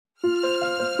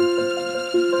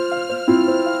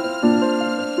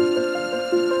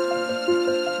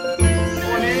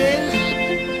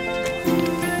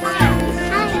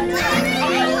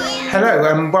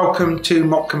and welcome to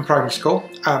Motcombe Primary School.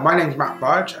 My name's Matt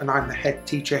Barge and I'm the head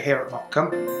teacher here at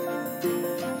Motcombe.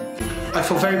 I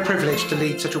feel very privileged to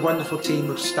lead such a wonderful team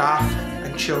of staff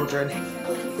and children.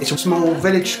 It's a small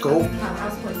village school.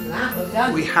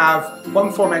 We have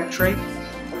one form entry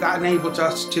that enables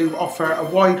us to offer a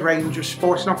wide range of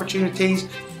sporting opportunities,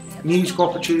 musical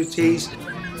opportunities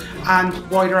and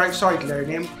wider outside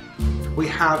learning. We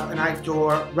have an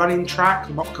outdoor running track,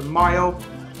 the Motcombe Mile,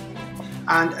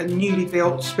 and a newly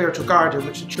built spiritual garden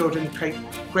which the children take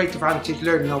great advantage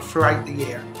learning of throughout the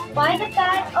year. By the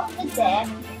bird of the deer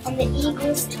on the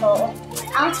eagle's tour,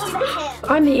 out on the hill.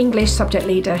 I'm the English subject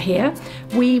leader here.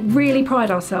 We really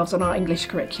pride ourselves on our English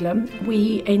curriculum.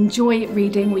 We enjoy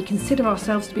reading, we consider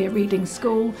ourselves to be a reading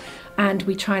school, and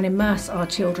we try and immerse our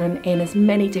children in as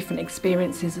many different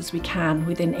experiences as we can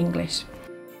within English.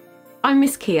 I'm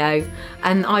Miss Keogh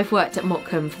and I've worked at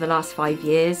Motcombe for the last 5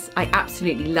 years. I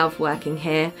absolutely love working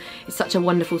here. It's such a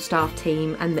wonderful staff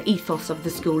team and the ethos of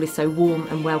the school is so warm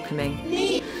and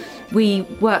welcoming. We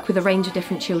work with a range of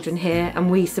different children here and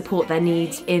we support their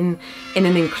needs in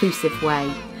an inclusive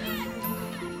way.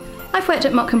 I've worked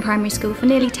at Motcombe Primary School for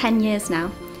nearly 10 years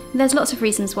now. There's lots of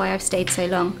reasons why I've stayed so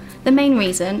long. The main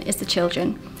reason is the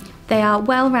children. They are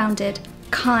well-rounded,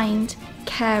 kind,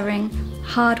 caring,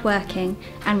 hard-working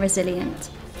and resilient.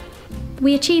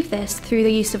 We achieve this through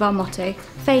the use of our motto,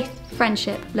 faith,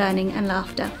 friendship, learning and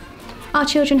laughter. Our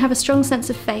children have a strong sense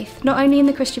of faith, not only in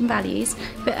the Christian values,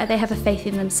 but they have a faith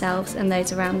in themselves and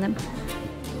those around them.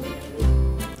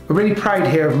 We're really proud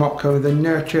here of Motcombe of the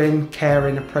nurturing,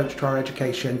 caring approach to our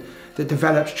education that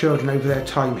develops children over their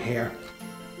time here.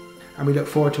 And we look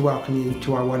forward to welcoming you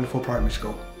to our wonderful primary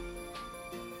school.